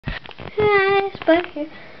back here.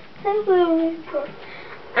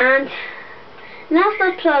 And last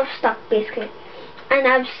episode I was stuck basically. And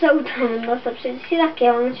I'm so done in this episode. See that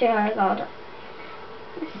girl? I'm not sure how I got it.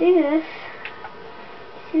 See this?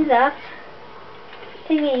 See that?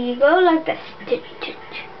 Thingy, you go like this.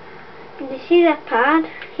 And you see that pad?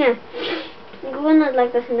 Here. You go in it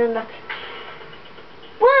like this and then look.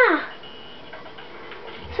 Wow!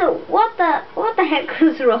 So what the heck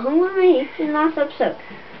was wrong with me in last episode?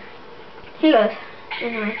 Here goes.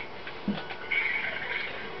 Anyway.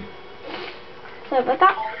 Sorry about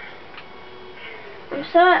that. I'm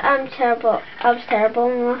sorry I'm terrible. I was terrible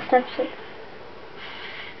in the last episode.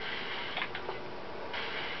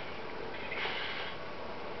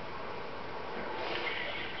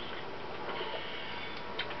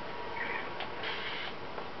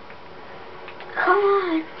 Come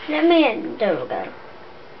on, let me in. There we go.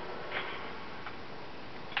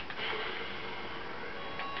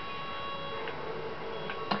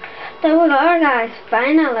 There we go, guys.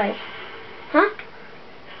 Finally. Huh?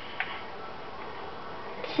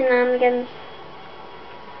 Shenanigans.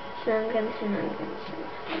 Shenanigans.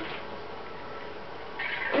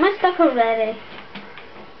 Am I stuck already?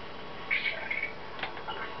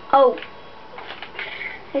 Oh.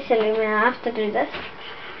 Hey, silly me. I have to do this.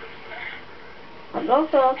 I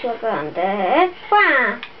blocked off like on there.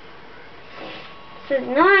 Bam! So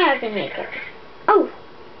now I can make it. Oh!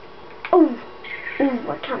 Oh!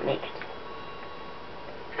 Ooh, I can't make it.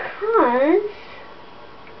 Cause...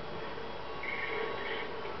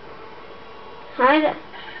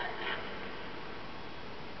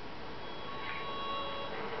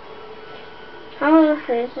 How will the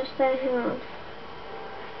laser stay here on?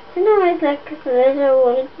 You know it's like a laser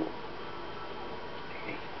would...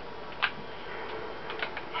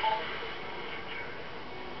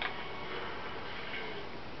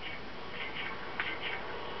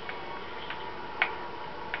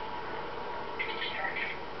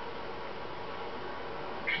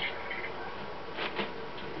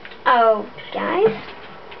 Oh, guys,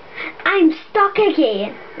 I'm stuck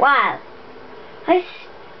again. Wow, how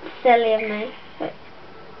silly of me. But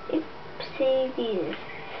oopsie daisies,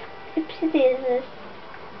 oopsie daisies.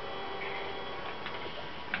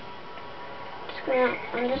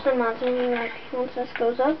 I'm just imagining like once this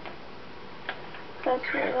goes up, that's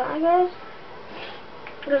where that goes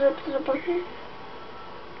up to the button.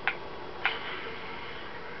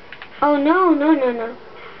 Oh no!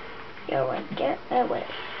 Get away, get away.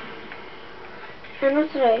 I'm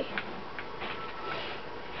not right.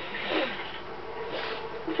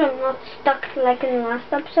 So I'm not stuck like in the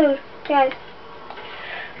last episode, guys.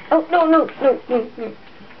 Oh no! Now,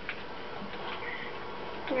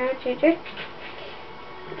 change it.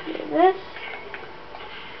 Do this.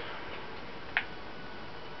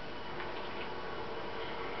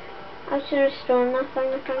 I should restore that thing,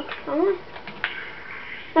 I think. Oh.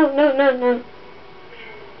 No.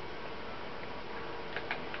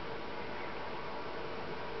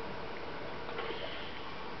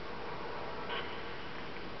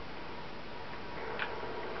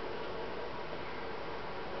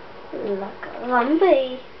 Like a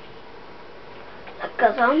zombie. Like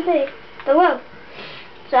a zombie. The whoa.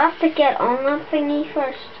 So I have to get on that thingy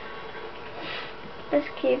first. This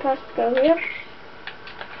cube has to go here.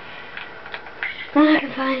 Then I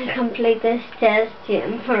can finally complete this test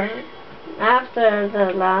gym for after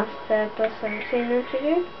the last episode seen it to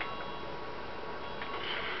do.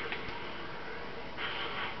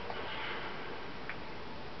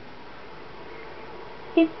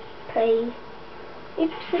 Yippee.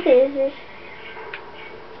 Oopsie daisies.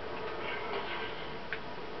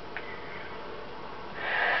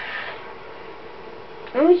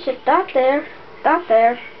 Let me shift that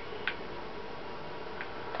there.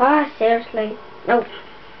 Ah, seriously. No.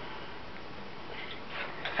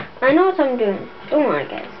 I know what I'm doing. Don't worry,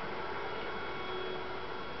 guys.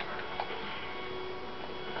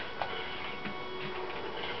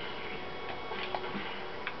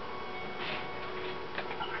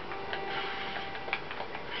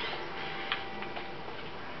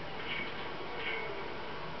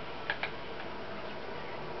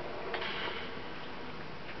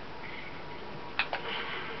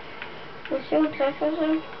 Let's see what's up with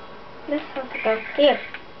them. This has to go here.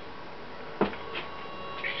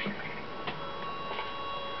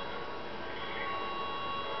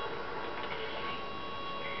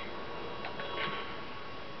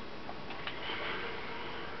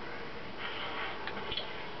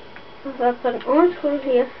 I'll put an orange one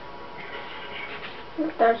here.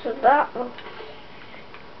 There's that one.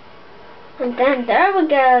 And then there we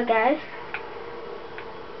go, guys.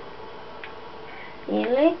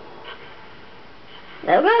 Nearly.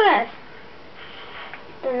 There we go, guys.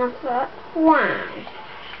 Then after that, wow.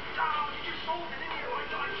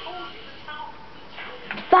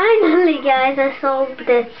 Finally, guys, I solved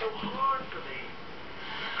it.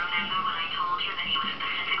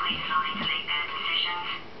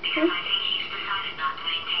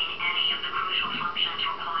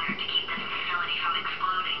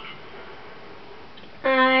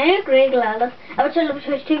 I agree, Gladys. I would love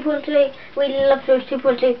Choice 2.3. We love Choice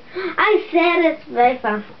 2.2. I said it's very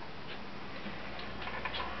fun.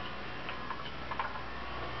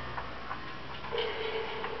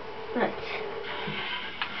 Right.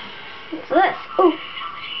 What's this? Oh.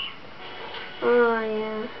 Oh,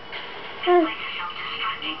 yeah. Oh.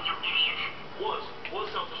 Was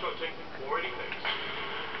self-destructing or anything.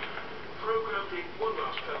 Programmed in one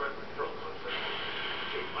last clever control concept.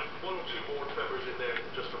 Like one or two more Trevors in there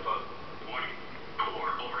just for fun. Warning,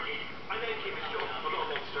 core overheating. I then keep it short. I'm not a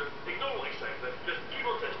monster. Ignore what I say. Just keep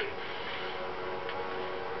on testing.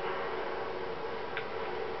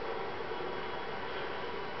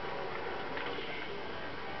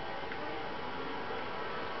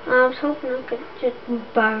 I was hoping I could just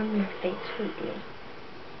burn your face sweetly.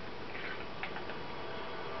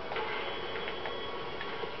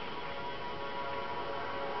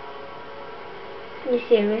 Are you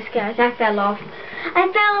serious, guys? I fell off.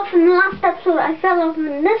 I fell off in the last episode. I fell off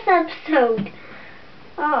in this episode.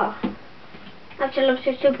 Oh. After Love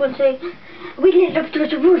Search 2.3, we did Love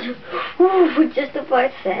Search 2.3. Ooh, we just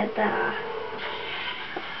about said that.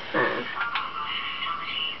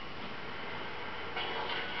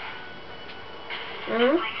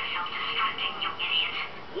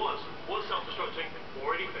 Was self-destructing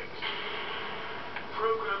or anything.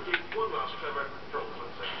 Programmed in one last clever control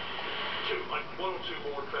concept. Like one or two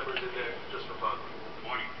more Trevors in there just for fun.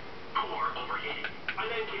 Warning, core overheating. I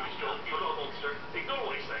then keep it still. I'm not a monster. Ignore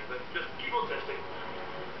what I say. Just keep on testing.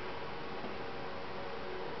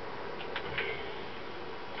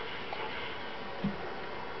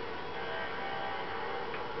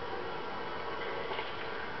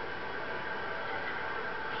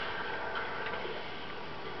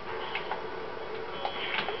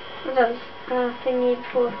 What else? Thingy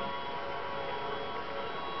before.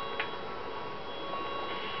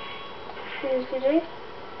 Here's the do.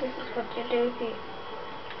 This is what you do here.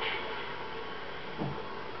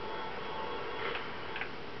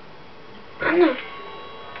 Oh no.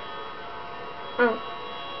 Oh.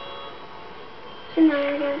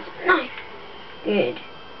 Shenanigans. No. Good.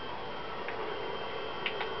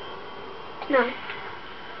 No.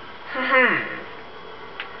 Haha.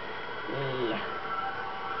 Yeah.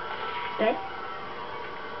 Stay.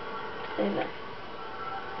 Stay there.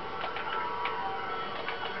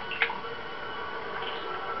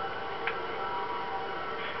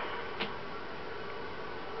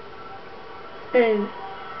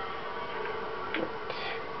 Oh.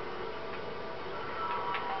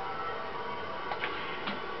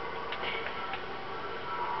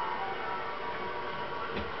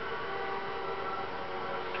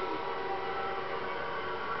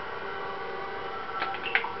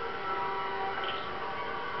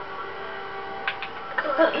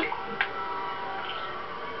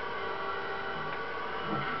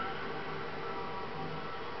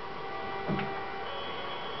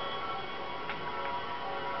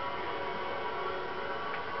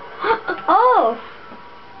 Oh!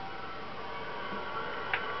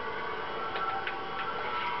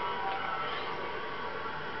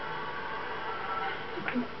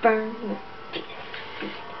 Burn your face.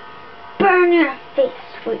 Burn your face,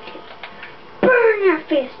 sweetie. Burn your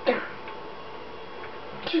face down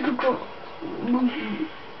to the ground.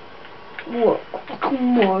 Work,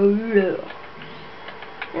 come on, look.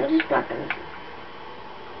 Now just blacken it.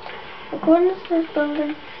 According to this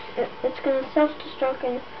building, it's going to self-destruct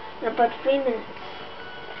in about 3 minutes.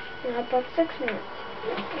 In about 6 minutes.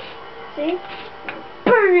 See?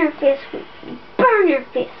 Burn your face, sweetie. Burn your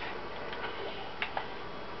face.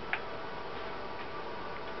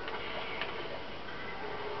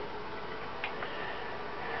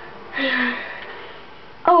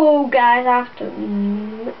 Oh, guys, I have to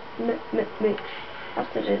do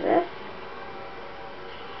this.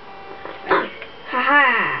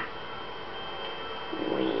 Haha.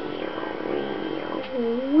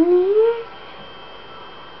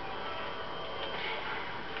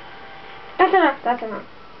 That's enough. That's enough.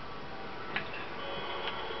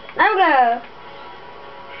 Now go.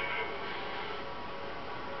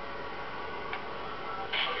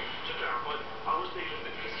 I was being a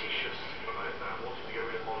bit facetious about that, wanting to get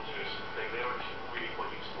rid of monitors and things. They are actually really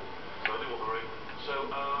quite useful. So I do want the ring. So,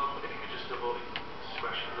 if you could just avoid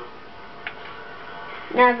smashing them.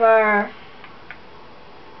 Never.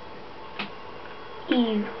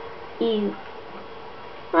 Ew. Ew.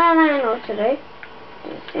 Well, I don't know what to do.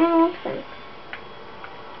 Just the old thing.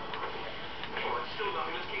 Oh, it's still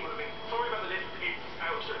nothing. Let's keep moving. Sorry about the lift. It's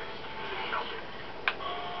out of service. Help it.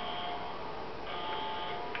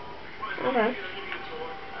 Okay.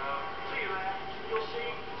 See you there. You'll see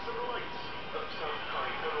some lights. So, I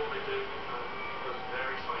don't know what they do. Those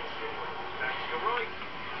very sciencey anyway. Back to your right.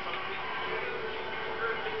 Something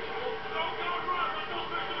very cool. Oh, God, run! We're still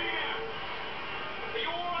supposed to be here. Are you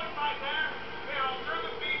all right back there? Here, I'll turn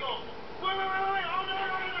the beam on. Wait. Oh, no,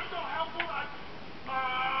 that's not helpful. I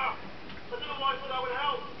don't know why I thought that would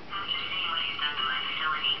help.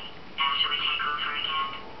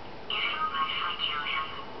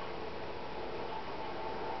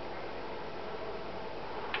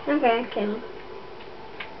 Okay, kill him.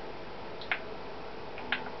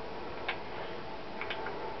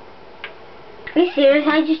 Are you serious? I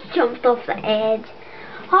just jumped off the edge.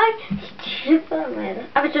 How stupid am I?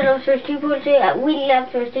 Avatar Love Source 2.2, we love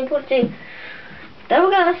Source 2.2. There we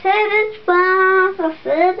go, I said it's fast, I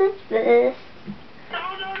said it's this. No,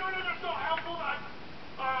 that's not helpful. I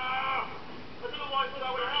don't know why I thought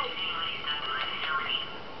that would help.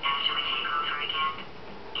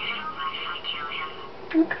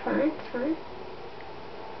 Okay, fine, it's fine.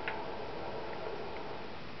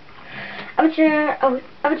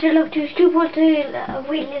 Avatar Love Source 2.2,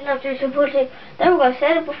 Wheatley Love Source 2.2. There we go, I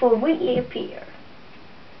said it before, Wheatley appear.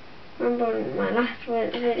 Remember my last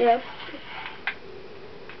video.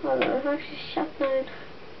 Oh, that was actually shut down.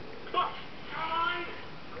 Oh, Caroline!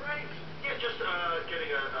 Great. Yeah, just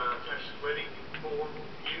getting a test ready for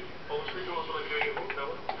you. Obviously, you also doing it for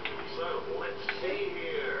Noah. So, let's see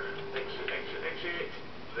here. Exit.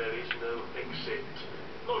 There is no exit.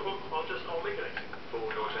 Not a problem. I'll make an exit for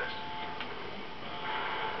your test.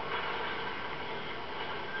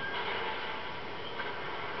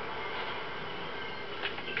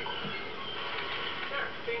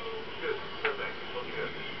 Good. Perfect. Looking good.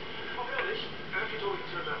 I'll be honest, after you told me to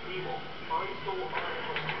turn that beam off, I thought I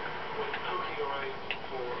was poking around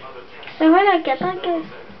for other tests. So where did I get that guy?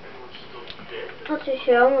 Everyone's still dead. Not too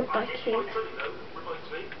sure, I want that key. Reminds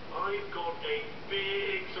me, I've got a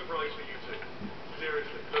big surprise for you two.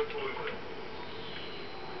 Seriously, don't worry about it.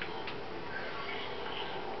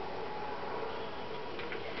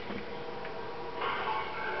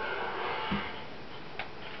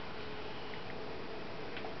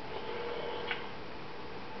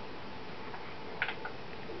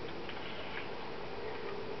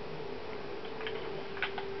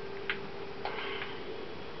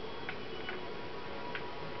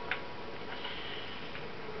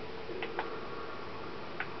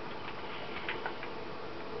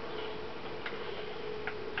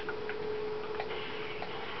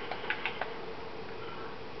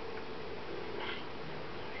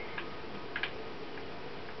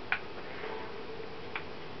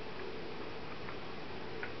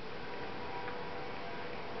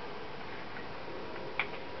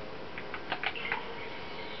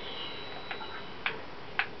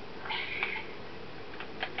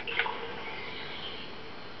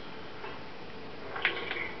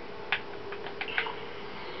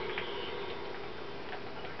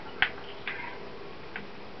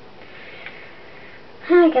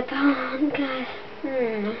 I get the on, guys.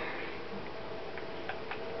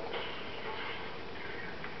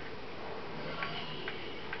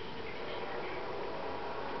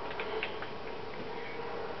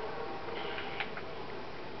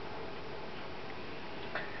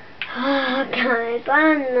 Oh, guys,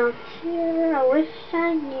 I'm not sure. I wish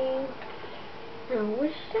I knew. I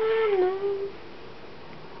wish I knew.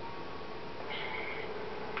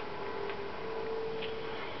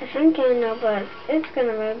 I think I know, but it's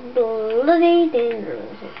gonna be bloody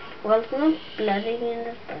dangerous. Well, it's not bloody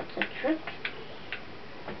dangerous, that's a trick.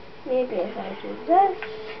 Maybe if I do this.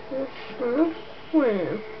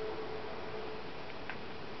 Well.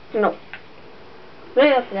 No.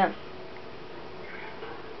 Right up there.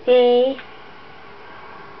 Okay.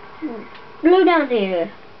 Blue down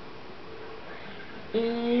here.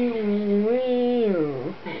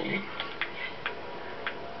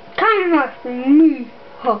 Come with me.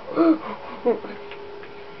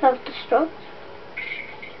 Self-destruct?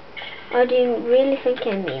 Or do you really think I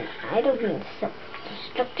mean? I don't mean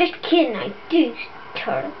self-destruct. Just kidding, I do,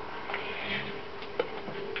 turtle.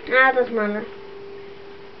 Ah, doesn't matter.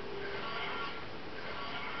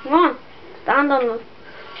 Come on, stand on the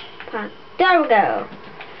pan. There we go.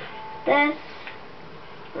 This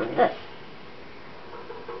and this.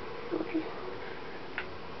 Okay.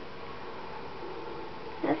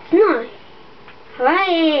 That's nice.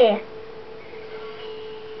 Hooray!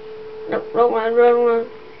 No, wrong one.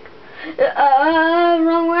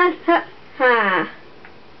 Wrong one. Ha. Ha.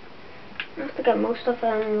 I have to get most of it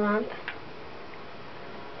on the ramp.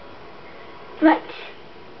 Right.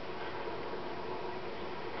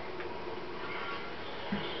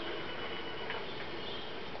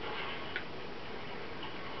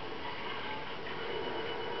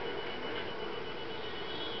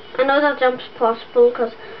 I know that jump's possible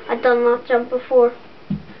because I've done that jump before.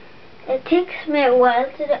 It takes me a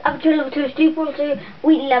while to do up to level 2 2.2,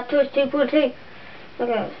 we level 2 2.2.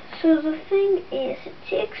 Okay, so the thing is,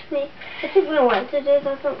 it took me a while to do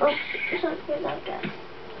that. Oh, it's not good, I guess.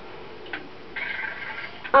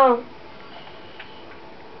 Oh.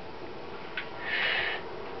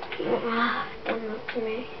 Done that to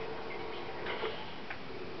me.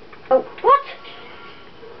 Oh, what?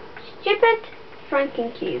 Stupid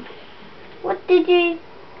Franken cube. What did you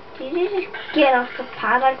just get off the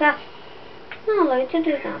pad like that? I'm not allowed to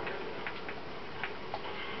do that.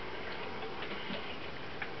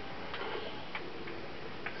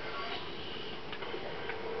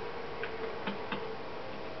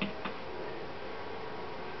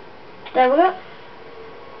 There we go.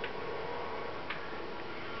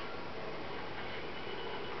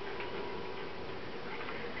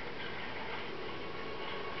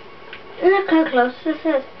 Look how close this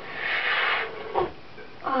is.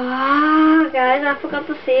 Ah, guys, I forgot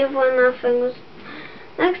to save when that thing was.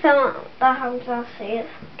 Next time that happens, I'll save.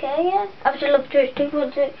 Okay, yes. After love to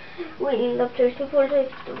 2.2, we love to 2.2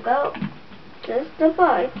 to go. Just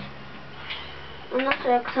about. I'm not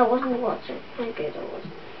sure because I wasn't watching. How good I was.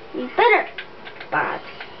 You better. Bad.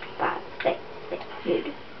 Stay.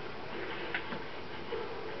 Good.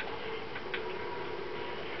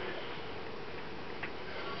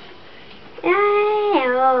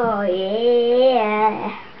 Oh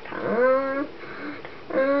yeah. Come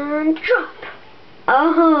and drop.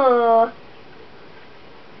 Oh.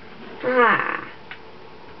 Ah.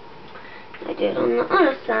 I do it on the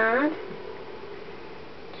other side.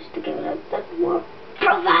 Just to give it a bit more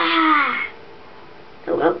profile.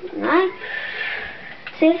 So well, now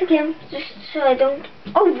save again, just so I don't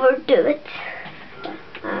overdo it.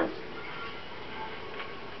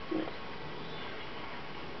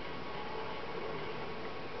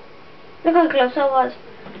 Look how close I was.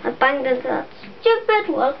 I banged into that stupid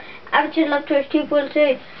wall. After love tours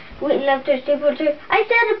 2.2. Wait, love tours 2.2. I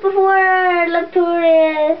said it before. Love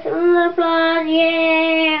tours. Applause.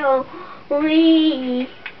 Yeah. Wee.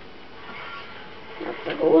 That's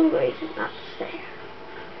the whole reason that's there.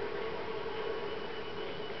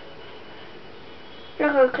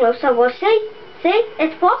 Look how close I was. See?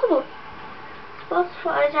 It's possible. It's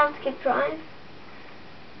possible. I just have to keep trying.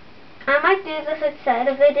 I might do this outside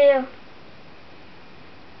a video.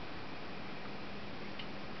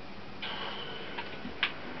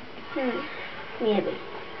 Maybe.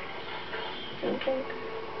 Something.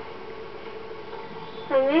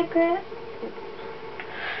 I make it.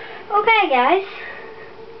 Okay, guys.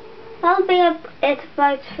 That'll be it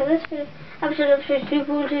about for this video. Episode of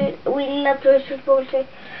 2.2. We love to 2.2.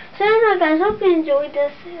 So anyway, guys, hope you enjoyed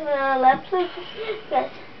this episode.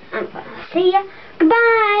 Guys, I'm gonna see ya.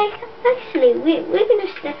 Goodbye. Actually, we can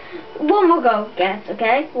just one more go, guys.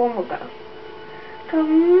 Okay, one more go.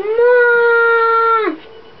 Come on.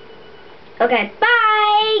 Okay,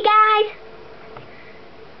 bye, guys.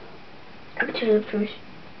 Episode of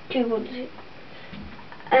 2.2.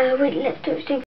 We left to